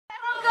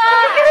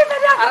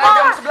Arah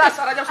jam 11,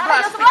 arah jam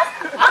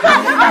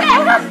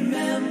 11.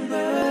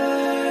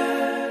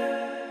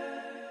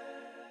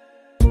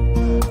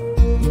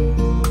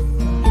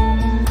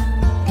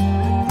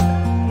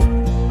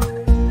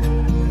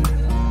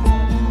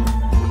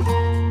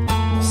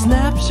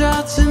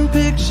 Snapshots and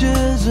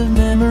pictures of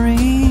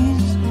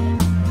memories,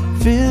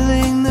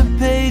 filling the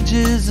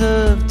pages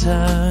of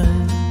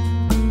time.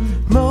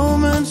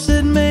 Moments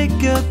that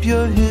make up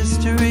your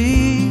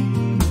history,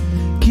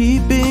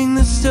 keeping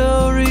the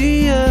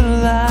story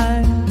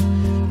alive.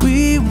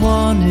 We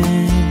want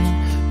it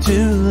to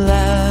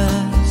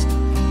last.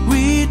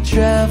 We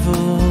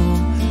travel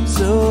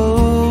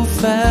so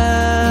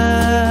fast.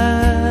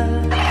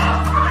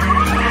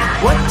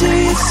 What do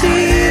you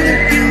see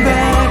looking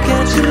back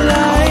at your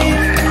life?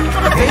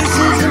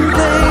 Faces and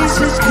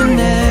places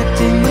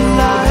connecting the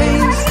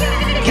lines.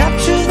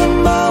 Capture the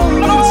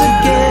moments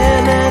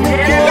again and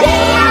again.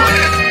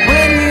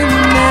 When you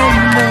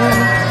remember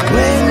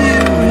when.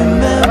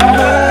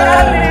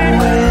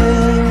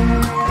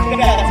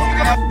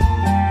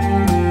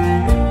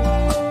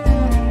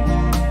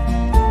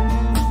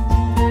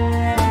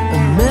 A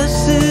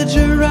message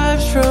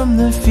arrives from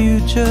the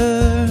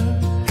future,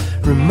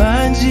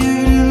 reminds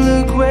you to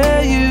look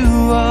where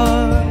you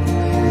are.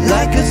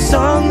 Like a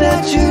song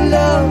that you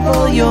love,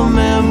 all your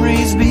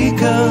memories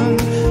become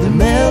the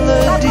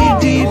melody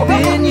deep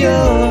in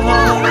your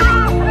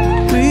heart.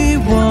 We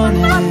want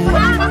it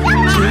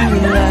to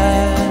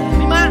last.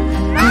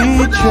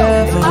 We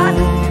travel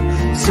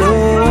so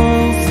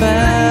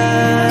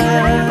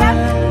fast.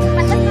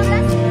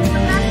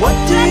 What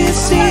do you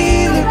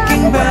see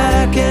looking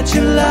back at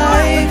your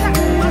life?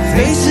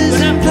 Faces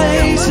and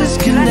places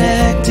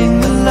connecting